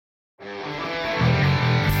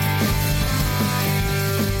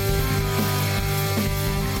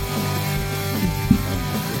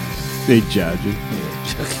They judge you.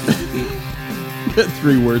 Got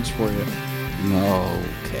 3 words for you.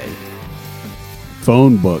 Okay.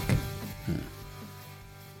 Phone book.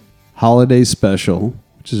 Holiday special,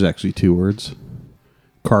 which is actually 2 words.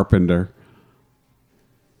 Carpenter.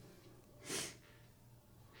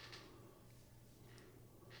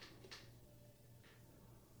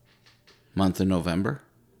 Month of November.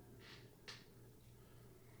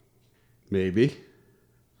 Maybe.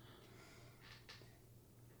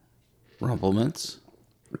 Rumplements.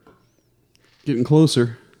 Getting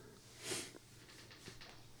closer.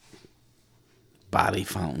 Body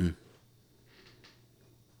fountain.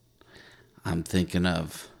 I'm thinking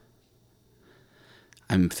of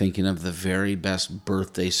the very best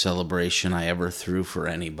birthday celebration I ever threw for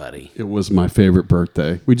anybody. It was my favorite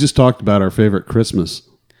birthday. We just talked about our favorite Christmas.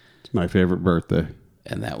 It's my favorite birthday.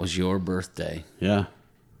 And that was your birthday. Yeah.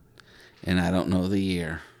 And I don't know the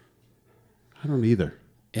year. I don't either.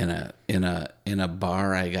 In a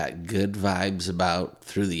bar I got good vibes about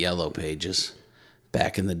through the Yellow Pages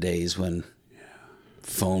back in the days when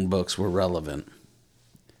phone books were relevant.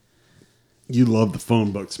 You love the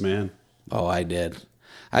phone books, man. Oh, I did.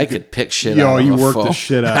 I could pick shit Yo, out of you a worked phone. the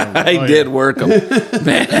shit out of them. I did work them.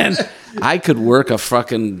 Man, I could work a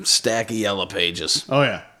fucking stack of Yellow Pages. Oh,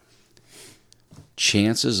 yeah.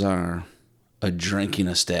 Chances are a drinking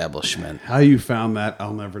establishment How you found that,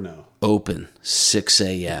 I'll never know. open 6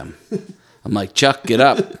 a.m. I'm like, Chuck, get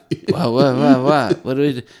up. What do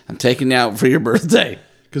we do? I'm taking you out for your birthday.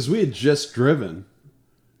 Because we had just driven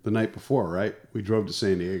the night before, right? We drove to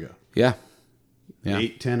San Diego. Yeah.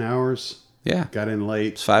 8-10 hours. Yeah. Got in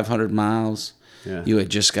late. It's 500 miles. Yeah. You had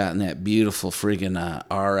just gotten that beautiful friggin'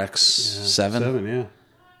 RX-7. 7,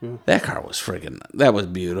 yeah. That car was friggin', that was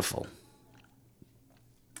beautiful.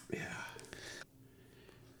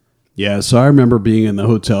 Yeah, so I remember being in the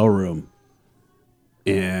hotel room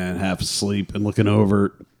and half asleep and looking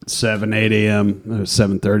over 7, 8 a.m.,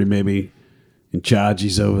 7:30 maybe, and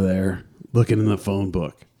Chaji's over there looking in the phone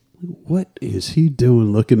book. What is he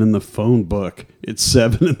doing looking in the phone book at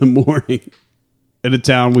 7 in the morning in a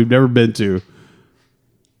town we've never been to?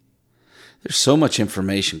 There's so much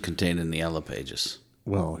information contained in the Yellow Pages.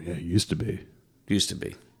 Well, yeah, it used to be. Used to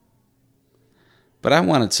be. But I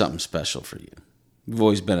wanted something special for you. You've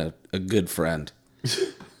always been a good friend.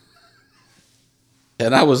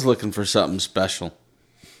 And I was looking for something special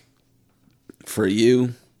for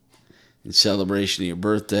you in celebration of your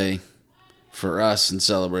birthday, for us in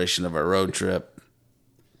celebration of our road trip.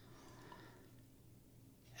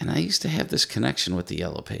 And I used to have this connection with the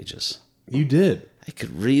Yellow Pages. You did. I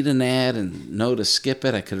could read an ad and know to skip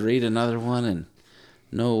it. I could read another one and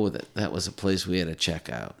know that that was a place we had to check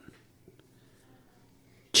out.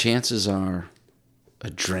 Chances are a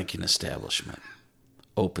drinking establishment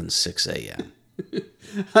open 6 a.m.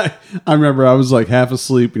 I remember I was like half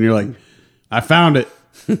asleep and you're like, I found it.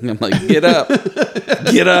 I'm like, get up.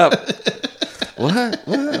 Get up. What?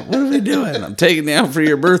 What are we doing? I'm taking you out for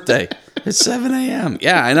your birthday. It's 7 a.m.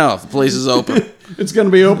 Yeah, I know. The place is open. It's going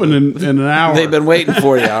to be open in an hour. They've been waiting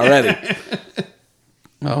for you already.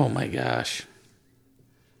 Oh, my gosh.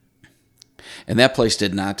 And that place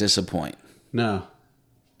did not disappoint. No.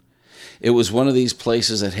 It was one of these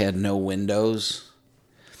places that had no windows.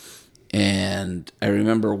 And I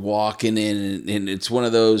remember walking in, and it's one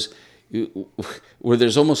of those where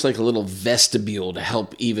there's almost like a little vestibule to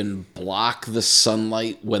help even block the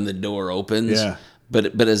sunlight when the door opens. Yeah.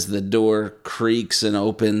 But as the door creaks and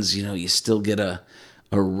opens, you know, you still get a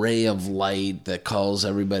ray of light that calls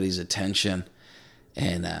everybody's attention.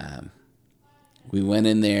 And we went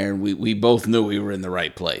in there. We both knew we were in the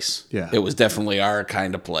right place. Yeah. It was definitely our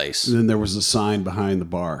kind of place. And then there was a sign behind the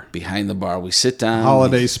bar. Behind the bar, we sit down.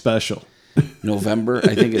 Holiday special. November.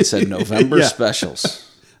 I think it said November Yeah. specials.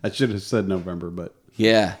 I should have said November, but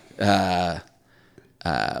Yeah.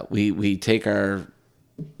 We take our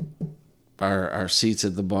seats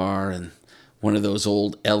at the bar, and one of those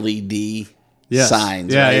old LED Yes.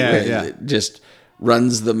 signs, Yeah, right? yeah, Where yeah. It just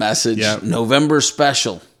runs the message, Yeah. November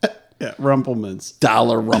special, yeah, Rumplemans.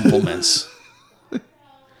 $1 Rumplemans.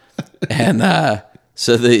 And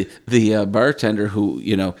so the bartender, who,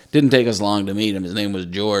 you know, didn't take us long to meet him, his name was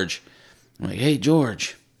George. I'm like, hey,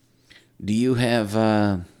 George, do you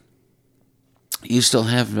have, you still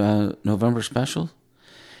have November special?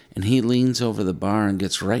 And he leans over the bar and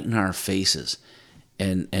gets right in our faces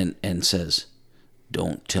and says,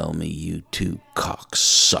 don't tell me you two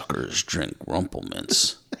cocksuckers drink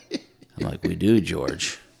Rumplemans. I'm like, we do,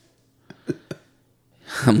 George.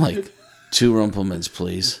 I'm like, 2 Rumplemans,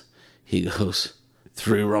 please. He goes,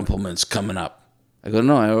 3 Rumplemans coming up. I go,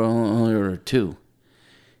 no, I only ordered 2.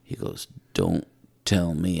 He goes, don't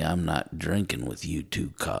tell me I'm not drinking with you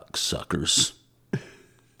two cocksuckers.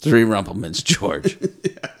 3 Rumplemans, George.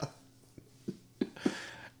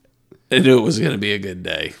 I knew it was going to be a good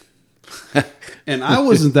day. And I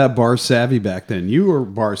wasn't that bar savvy back then. You were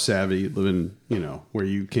bar savvy living, where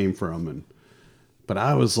you came from. But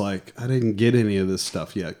I was like, I didn't get any of this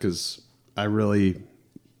stuff yet because I really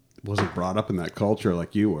wasn't brought up in that culture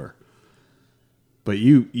like you were. But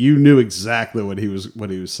you knew exactly what he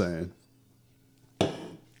was saying.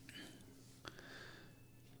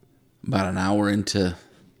 About an hour into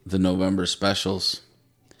the November specials,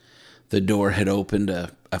 the door had opened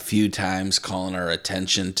a few times, calling our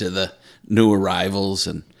attention to the new arrivals.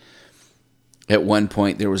 And at one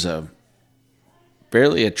point, there was a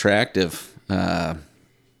fairly attractive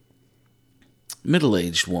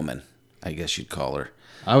middle-aged woman, I guess you'd call her.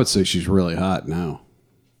 I would say she's really hot now.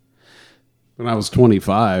 When I was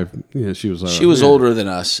 25, she was older than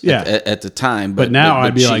us Yeah. at the time. But now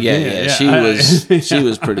I'd be like, she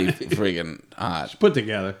was pretty friggin' hot. put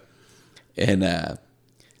together. And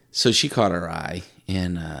so she caught our eye,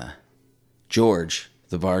 and George,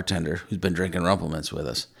 the bartender, who's been drinking Rumplemans with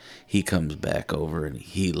us, he comes back over and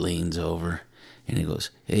he leans over and he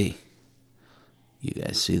goes, "Hey, you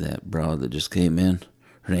guys see that broad that just came in?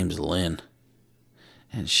 Her name's Lynn,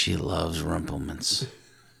 and she loves Rumplemans."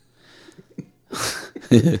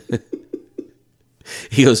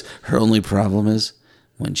 He goes, "Her only problem is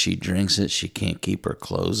when she drinks it, she can't keep her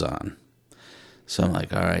clothes on." So I'm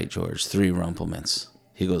like, "All right, George, 3 Rumplemans."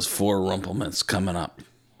 He goes, 4 Rumplemans coming up.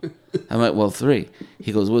 I'm like, "Well, 3.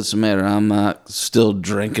 He goes, "What's the matter? I'm not still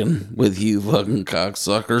drinking with you fucking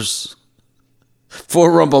cocksuckers."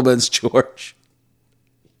 4 Rumplemans, George.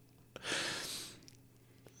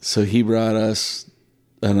 So he brought us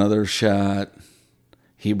another shot.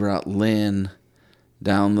 He brought Lynn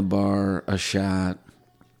down the bar a shot.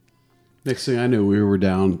 Next thing I knew, we were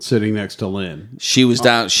down sitting next to Lynn. She was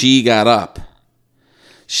down. She got up.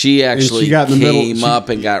 She actually got in the came middle. up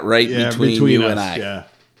and got right between you us, and I. Yeah.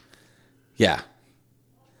 Yeah.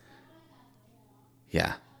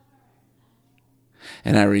 Yeah.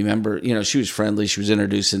 And I remember, she was friendly. She was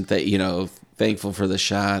introducing, thankful for the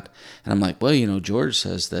shot. And I'm like, "Well, George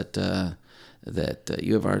says that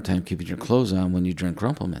you have a hard time keeping your clothes on when you drink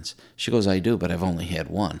Rumplemans." She goes, "I do, but I've only had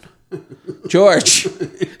one." George,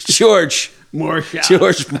 More shots.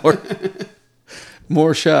 George,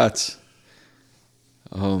 more shots.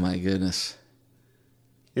 Oh my goodness.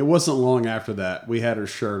 It wasn't long after that. We had her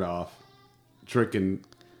shirt off, drinking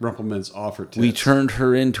Rumplemans off her tits. We turned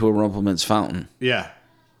her into a Rumplemans fountain. Yeah.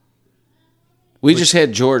 We just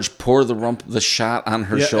had George pour the shot on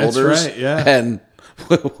her shoulders. That's right, yeah. And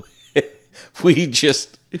we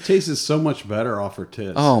just... It tasted so much better off her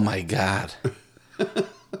tits. Oh, my God.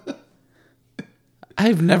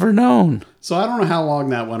 I've never known. So I don't know how long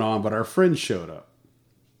that went on, but our friends showed up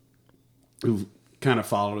who kind of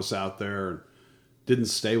followed us out there and didn't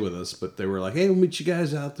stay with us, but they were like, "Hey, we'll meet you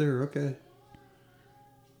guys out there." Okay.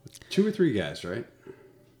 2 or 3 guys, right?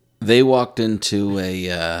 They walked into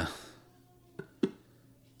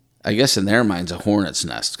I guess in their minds, a hornet's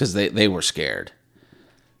nest, because they were scared.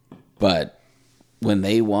 But when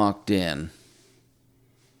they walked in,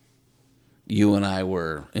 you and I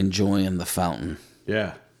were enjoying the fountain.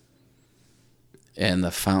 Yeah. And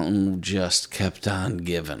the fountain just kept on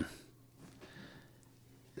giving.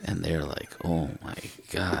 And they're like, "Oh my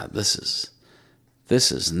God, this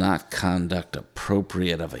is not conduct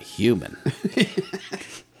appropriate of a human."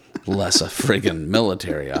 Less a friggin'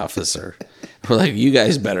 military officer. We're like, "You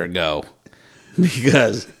guys better go,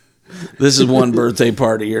 because this is one birthday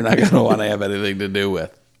party you're not going to want to have anything to do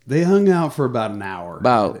with." They hung out for about an hour.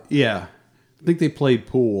 Yeah. I think they played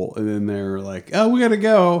pool, and then they were like, "Oh, we got to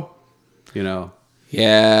go."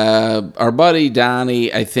 Yeah, our buddy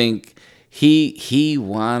Donnie, I think he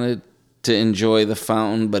wanted to enjoy the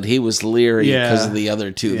fountain, but he was leery because of the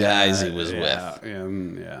other 2 guys he was with.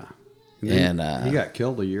 Yeah. And he got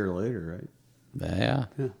killed a year later, right? Yeah,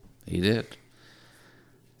 he did.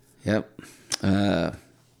 Yep.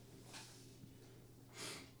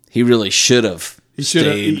 He really should have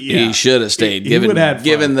stayed. He should have stayed,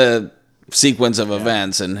 given the sequence of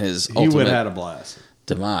events and his ultimate... He would have had a blast.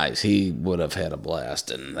 Demise. He would have had a blast,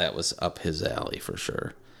 and that was up his alley for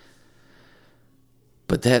sure.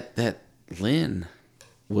 But that Lynn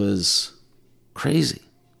was crazy.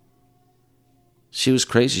 She was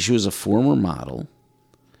crazy. She was a former model,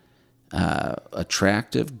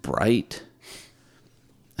 attractive, bright,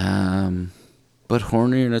 but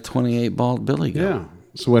hornier than a 28 bald billy goat. Yeah.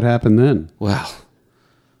 So what happened then? Well,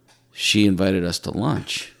 she invited us to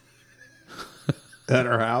lunch. At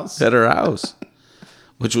her house? At her house,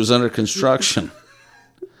 which was under construction.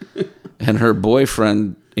 and her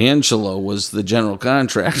boyfriend Angelo was the general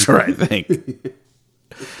contractor, I think.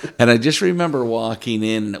 And I just remember walking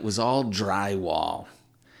in, and it was all drywall,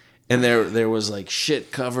 and there was like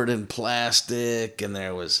shit covered in plastic, and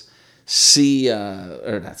there was those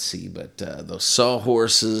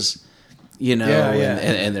sawhorses, and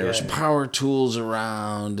there was power tools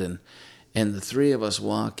around, and the three of us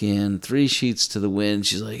walk in, 3 sheets to the wind.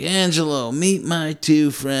 She's like, Angelo, meet my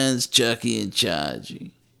 2 friends, Chucky and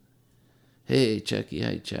Chachi. Hey, Chucky,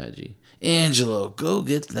 hi, Chachi. Angelo, go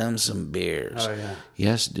get them some beers. Oh, yeah.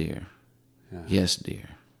 Yes, dear. Yeah. Yes, dear.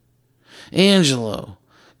 Angelo,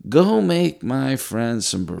 go make my friend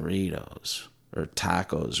some burritos or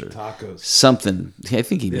tacos or something. I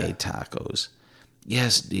think he made tacos.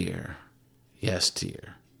 Yes, dear. Yes,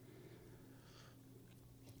 dear.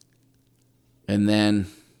 And then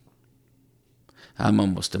I'm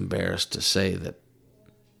almost embarrassed to say that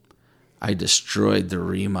I destroyed the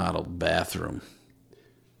remodeled bathroom.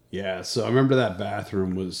 Yeah, so I remember that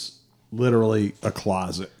bathroom was literally a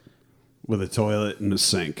closet with a toilet and a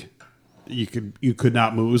sink. You could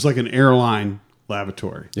not move. It was like an airline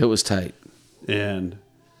lavatory. It was tight. And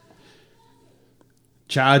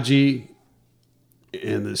Chaji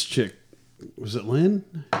and this chick, was it Lynn?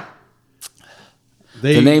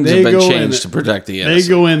 The names have been changed to protect the innocent. They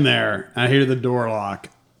go in there, I hear the door lock,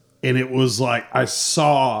 and it was like I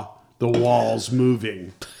saw the walls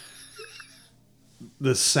moving.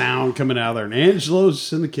 The sound coming out of there. And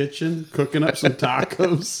Angelo's in the kitchen cooking up some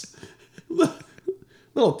tacos.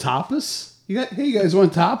 Little tapas. Hey, you guys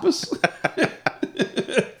want tapas?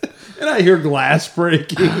 And I hear glass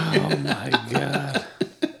breaking. Oh, my God.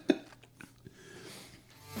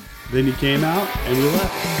 Then he came out and we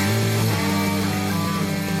left.